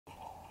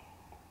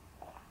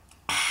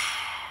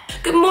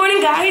Good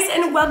morning, guys,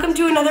 and welcome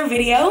to another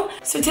video.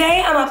 So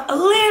today I'm up a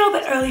little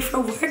bit early for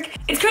work.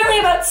 It's currently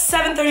about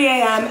 7:30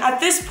 a.m. At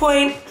this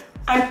point,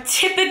 I'm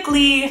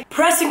typically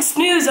pressing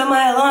snooze on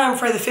my alarm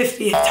for the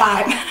 50th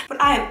time.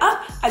 But I am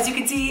up. As you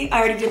can see, I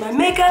already did my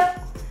makeup.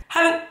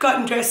 Haven't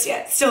gotten dressed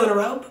yet, still in a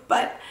robe,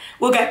 but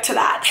we'll get to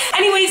that.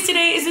 Anyways,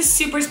 today is a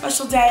super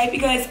special day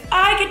because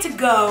I get to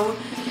go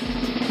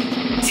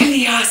to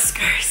the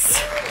Oscars.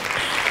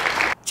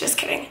 Just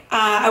kidding.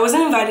 I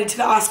wasn't invited to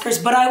the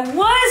Oscars, but I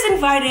was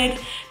invited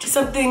to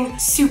something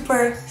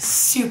super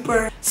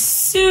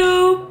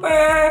special.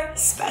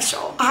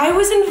 I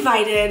was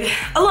invited,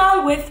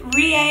 along with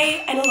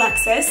Rie and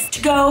Alexis,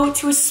 to go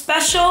to a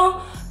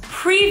special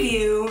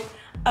preview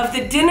of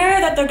the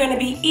dinner that they're gonna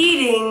be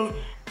eating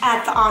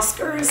at the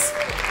Oscars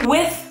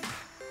with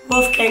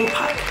Wolfgang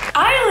Puck.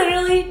 I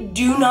literally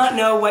do not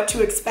know what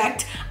to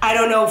expect. I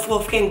don't know if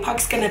Wolfgang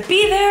Puck's gonna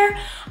be there.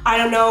 I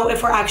don't know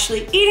if we're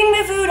actually eating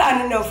the food. I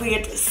don't know if we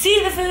get to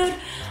see the food.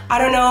 I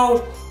don't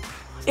know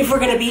if we're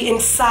gonna be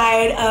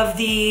inside of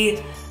the,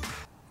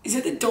 is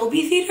it the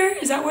Dolby Theater?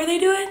 Is that where they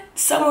do it?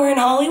 Somewhere in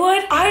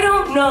Hollywood? I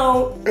don't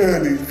know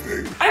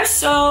anything. I'm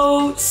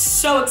so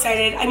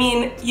excited. I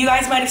mean, you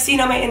guys might have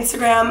seen on my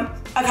Instagram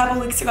a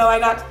couple weeks ago, I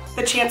got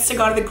the chance to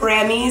go to the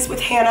Grammys with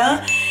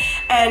Hannah,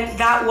 and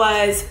that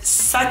was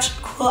such a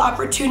cool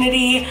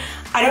opportunity.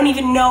 I don't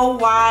even know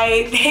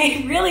why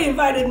they really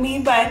invited me,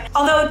 but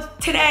although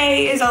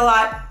today is a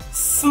lot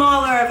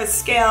smaller of a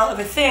scale of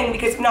a thing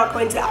because I'm not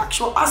going to the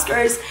actual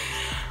Oscars,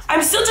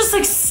 I'm still just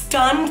like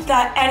stunned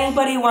that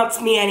anybody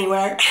wants me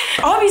anywhere.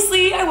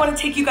 Obviously, I want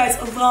to take you guys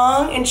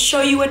along and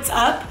show you what's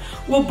up.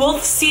 We'll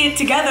both see it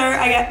together.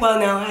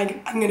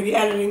 I'm gonna be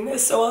editing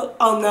this, so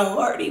I'll know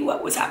already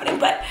what was happening,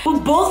 but we'll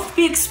both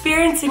be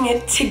experiencing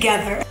it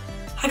together.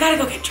 I gotta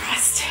go get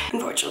dressed,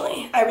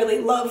 unfortunately. I really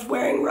love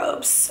wearing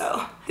robes,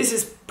 so this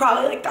is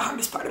probably like the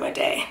hardest part of my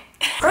day.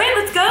 All right,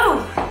 let's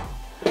go.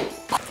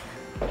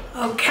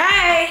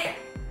 Okay,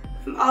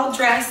 I'm all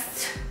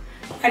dressed,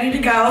 ready to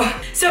go.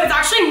 So it's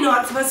actually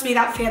not supposed to be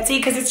that fancy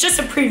because it's just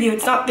a preview.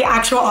 It's not the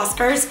actual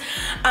Oscars.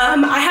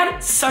 I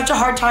had such a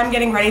hard time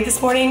getting ready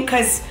this morning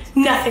because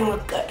nothing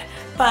looked good.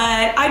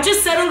 But I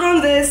just settled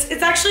on this.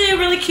 It's actually a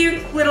really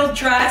cute little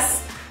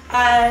dress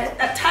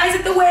that ties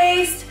at the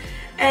waist.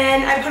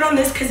 And I put on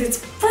this because it's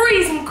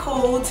freezing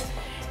cold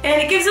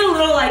and it gives it a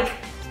little like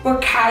more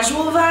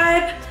casual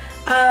vibe.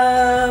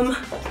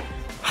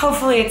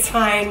 Hopefully it's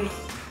fine.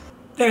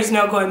 There's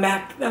no going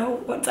back though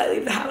once I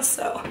leave the house,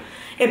 so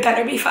it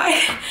better be fine.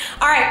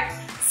 All right,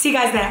 see you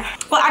guys there.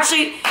 Well,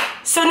 actually,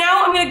 so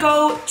now I'm gonna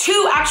go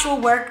to actual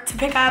work to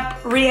pick up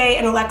Rie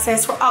and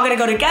Alexis. We're all gonna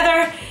go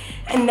together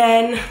and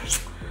then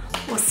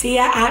we'll see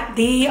ya at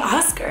the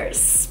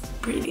Oscars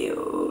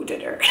preview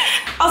dinner.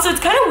 Also, it's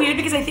kind of weird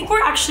because I think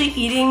we're actually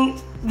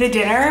eating the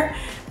dinner,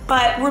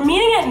 but we're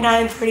meeting at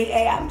 9:30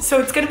 a.m.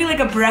 So it's gonna be like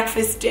a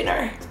breakfast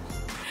dinner,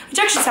 which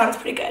actually sounds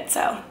pretty good,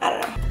 so I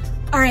don't know.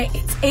 All right,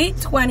 it's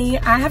 8:20.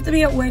 I have to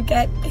be at work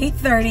at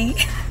 8:30.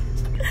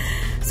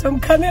 So I'm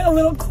kind of a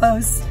little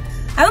close.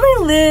 I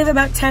only live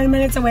about 10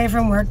 minutes away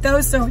from work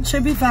though, so it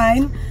should be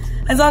fine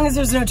as long as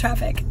there's no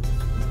traffic.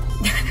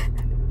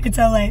 It's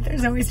LA,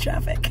 there's always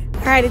traffic.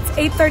 All right, it's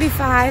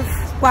 8:35,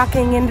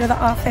 walking into the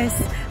office.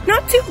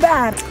 Not too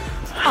bad.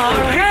 All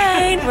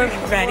right, we're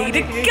ready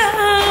to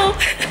go.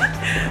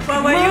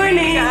 Well, what are you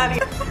eating?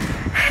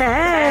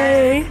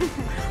 Hey.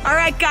 All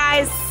right,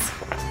 guys,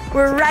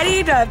 we're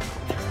ready to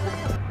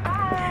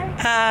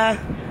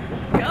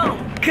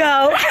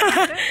go.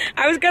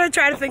 I was gonna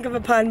try to think of a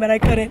pun, but I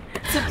couldn't.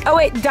 Oh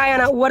wait,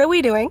 Diana, what are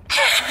we doing?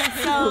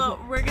 So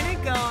we're gonna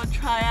go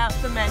try out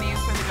the menu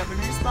for the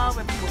Governor's Ball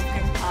with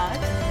Wolfgang Puck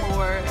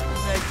for the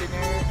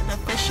dinner, the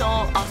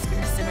official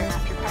Oscars dinner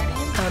after party.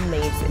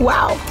 Amazing.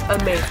 Wow.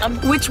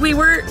 Amazing. Which we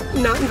were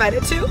not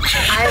invited to.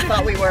 I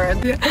thought we were.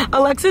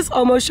 Alexis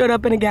almost showed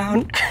up in a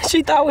gown.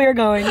 She thought we were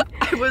going.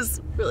 I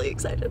was really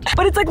excited.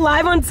 But it's like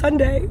live on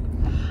Sunday.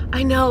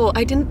 I know.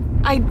 I didn't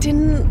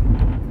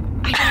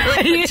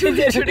really put two and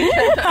two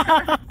together.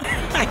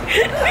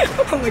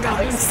 Oh my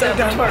god, I'm so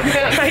dumb.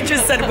 I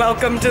just said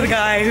welcome to the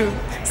guy who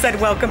said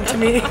welcome to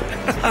me.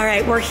 All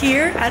right, we're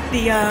here at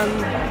the,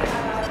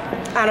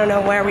 I don't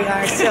know where we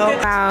are still.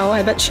 Wow,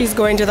 I bet she's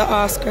going to the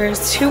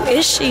Oscars. Who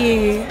is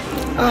she?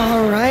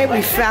 All right,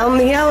 we found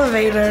the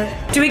elevator.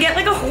 Do we get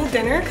like a whole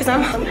dinner? Because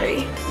I'm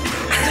hungry.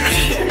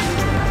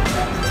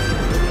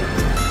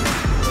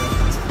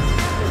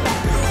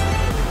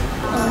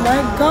 Oh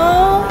my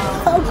god,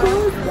 how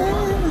cool is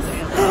this?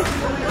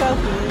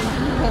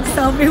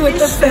 Selfie with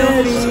the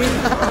fish.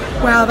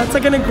 Wow, that's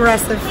like an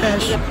aggressive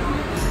fish.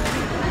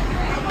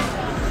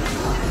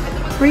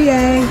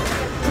 Rie.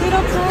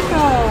 Little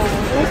taco.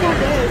 Look at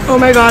this. Oh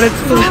my god,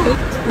 it's delicious.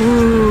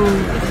 Ooh.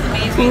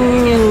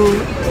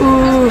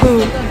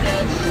 Ooh.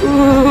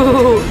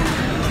 Ooh.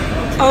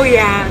 Oh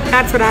yeah,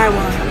 that's what I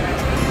want.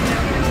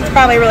 It's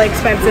probably really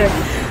expensive.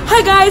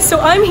 Hi guys, so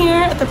I'm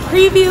here at the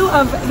preview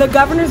of the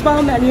Governor's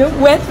Ball menu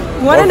with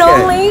one and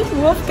only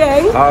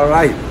Wolfgang. All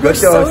right, good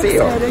to see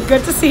you.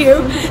 Good to see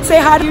you. Say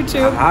hi to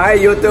YouTube. Hi,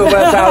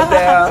 YouTubers out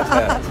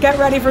there. Get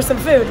ready for some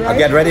food, right?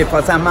 Get ready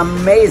for some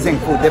amazing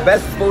food, the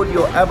best food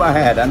you ever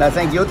had. And I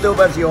think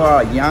YouTubers, you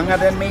are younger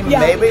than me,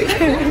 maybe.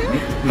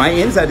 My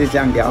inside is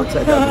young, the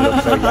outside doesn't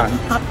look so young.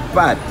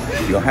 But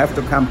you have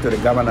to come to the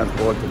governor's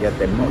board to get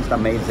the most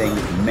amazing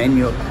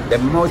menu, the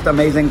most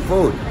amazing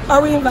food.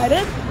 Are we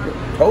invited?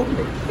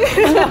 Totally.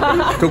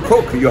 To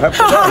cook, you have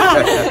to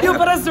work. You'll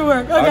put us to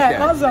work. Okay,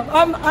 awesome.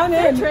 I'm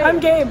in. I'm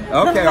game.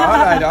 Okay, all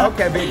right.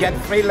 Okay, we get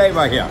free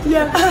labor here.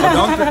 Yeah.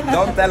 But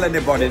don't tell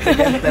anybody. It's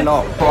against the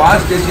law. For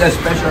us, this year is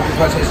special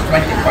because it's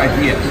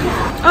 25 years.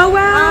 Oh,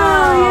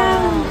 wow.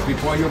 Yeah.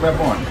 Before you were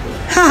born.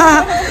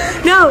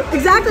 No,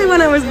 exactly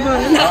when I was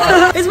born.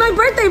 It's my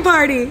birthday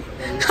party.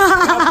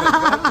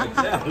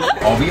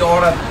 Oh, we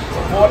ordered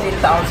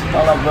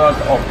 $40,000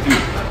 worth of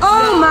beef.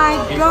 Oh my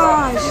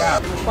gosh. Yeah.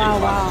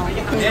 Wow.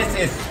 This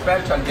is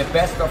special, the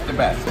best of the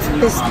best.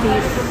 This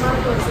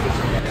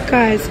beef.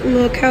 Guys,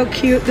 look how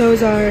cute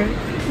those are.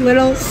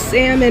 Little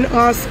salmon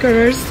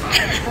Oscars.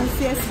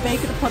 Fanciest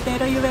baked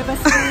potato you've ever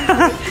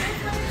seen.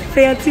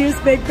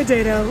 Fanciest baked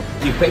potato.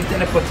 You baked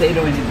in a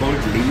potato in the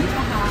gold leaf,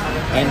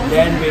 and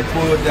then we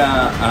put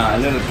a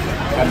little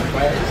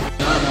confetti.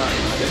 No,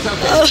 it's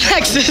okay.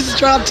 Alexis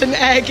dropped an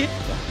egg.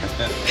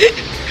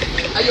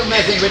 Are you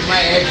messing with my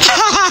egg?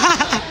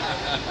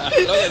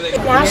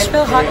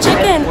 Nashville hot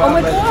chicken. Oh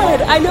my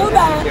god, I know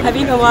that. I've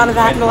eaten a lot of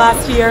that in the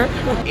last year.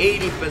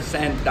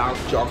 80% dark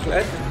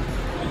chocolate,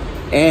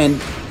 and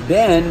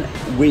then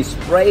we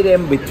spray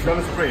them with.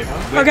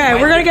 Okay,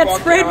 we're gonna get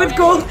sprayed with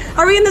gold.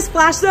 Are we in the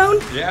splash zone?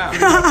 Yeah.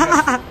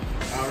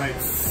 All right.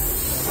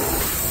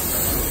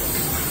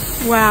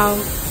 Wow.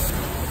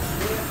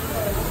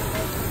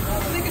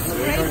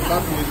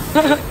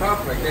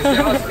 Perfect. It's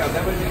the OSCARS.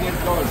 Everything is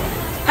gold.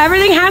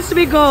 Everything has to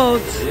be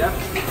gold. Yeah.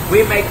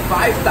 We make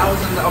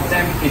 5,000 of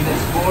them in the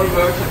small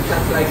version,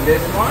 just like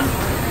this one,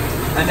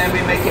 and then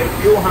we make a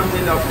few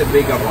hundred of the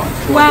bigger ones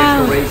for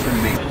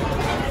decoration made.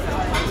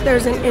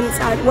 There's an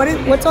inside.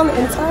 What's on the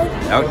inside?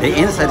 Now, the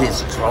inside is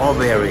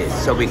strawberries.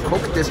 So we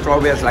cook the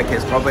strawberries like a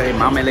strawberry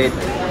marmalade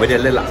with a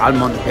little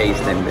almond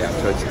paste in there.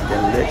 So it's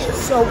delicious.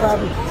 So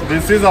good.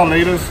 This is our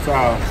latest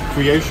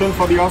creation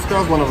for the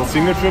Oscars, one of the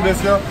signature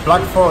this year.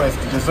 Black Forest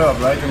dessert,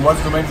 right? And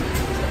what's the main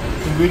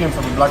ingredient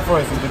for the Black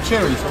Forest is the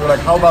cherry. So we're like,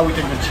 how about we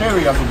take the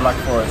cherry as a Black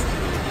Forest?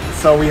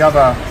 So we have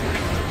a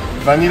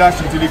vanilla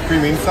chantilly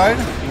cream inside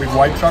with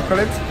white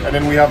chocolate, and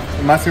then we have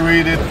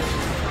macerated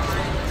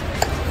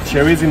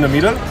cherries in the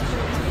middle,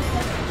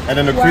 and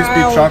then the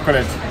crispy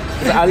chocolate.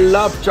 I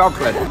love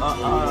chocolate. All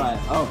right,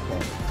 okay.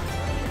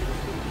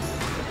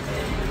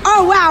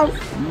 Oh wow!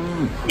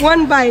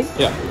 One bite.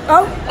 Yeah.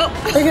 Oh,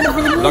 are you gonna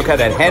feed me? Look at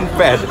that, hand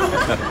fed.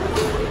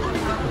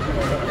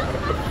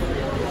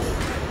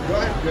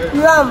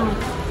 Yum.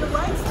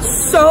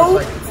 So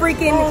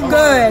freaking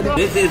good.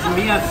 This is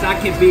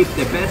Miyazaki beef,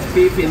 the best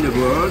beef in the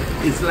world.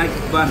 It's like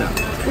butter.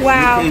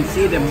 Wow. You can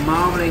see the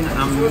marbling,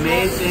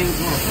 amazing.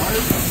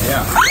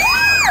 Yeah.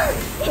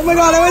 Oh my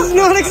god, I was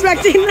not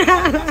expecting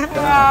that.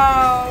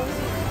 Wow.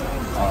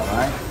 All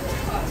right.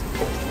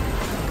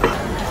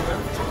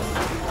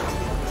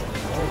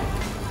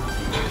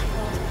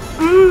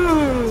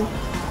 Mmm.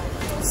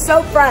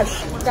 So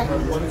fresh.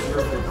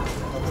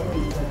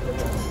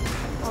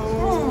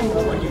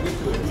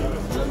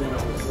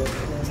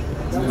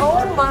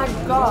 Oh my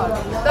god.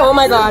 Oh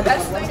my god.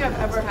 Best thing I've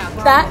ever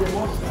had. That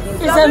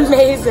is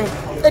amazing.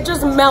 It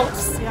just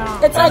melts.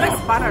 Yeah. It's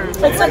like butter.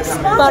 It's like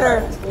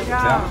butter.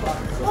 Yeah.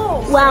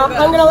 Wow,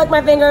 I'm gonna lick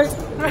my fingers.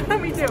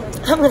 Me too.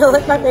 I'm gonna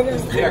lick my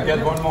fingers. Here,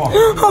 get one more.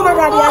 Oh my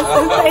god, yes.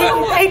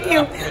 Thank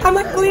you. I'm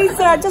like, please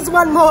sir, just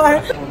one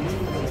more.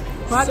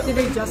 What did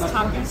they just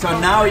come? So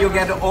now you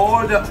get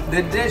all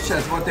the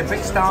dishes, what the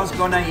big star's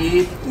gonna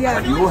eat,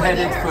 but you had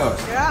it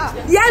first. Yeah.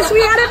 Yes, we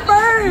had it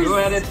first. You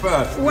had it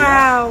first.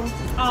 Wow.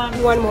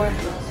 One more.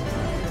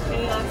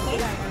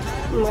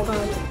 Oh my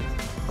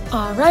god.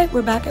 All right,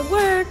 we're back at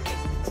work.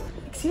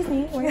 Excuse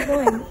me, where are you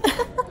going?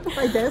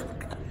 My desk.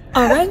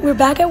 All right, we're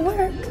back at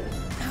work.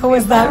 How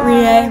was that,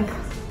 Rie?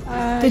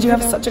 Did you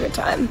have such a good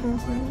time?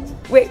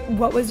 Wait,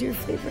 what was your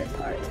favorite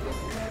part?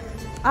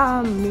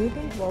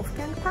 Meeting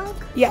Wolfgang Puck.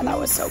 Yeah, that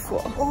was so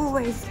cool.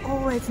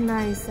 Always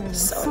nice and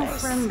so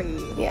nice. friendly.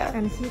 Yeah.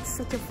 And he's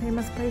such a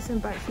famous person,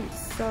 but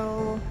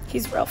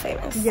He's real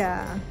famous.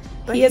 yeah.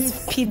 But He has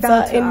he's pizza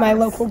down to in my us.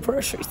 local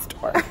grocery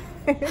store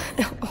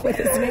with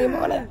his name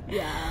on it.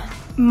 Yeah.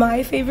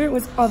 My favorite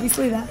was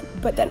obviously that,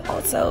 but then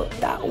also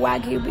that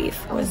Wagyu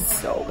beef was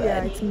so good.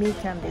 Yeah, it's meat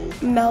candy.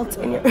 Melt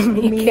in your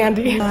meat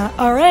candy.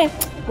 All right,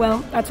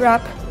 well, that's a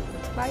wrap.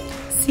 Bye.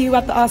 See you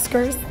at the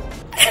Oscars.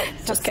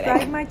 Just Subscribe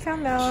kidding. my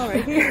channel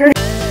right here.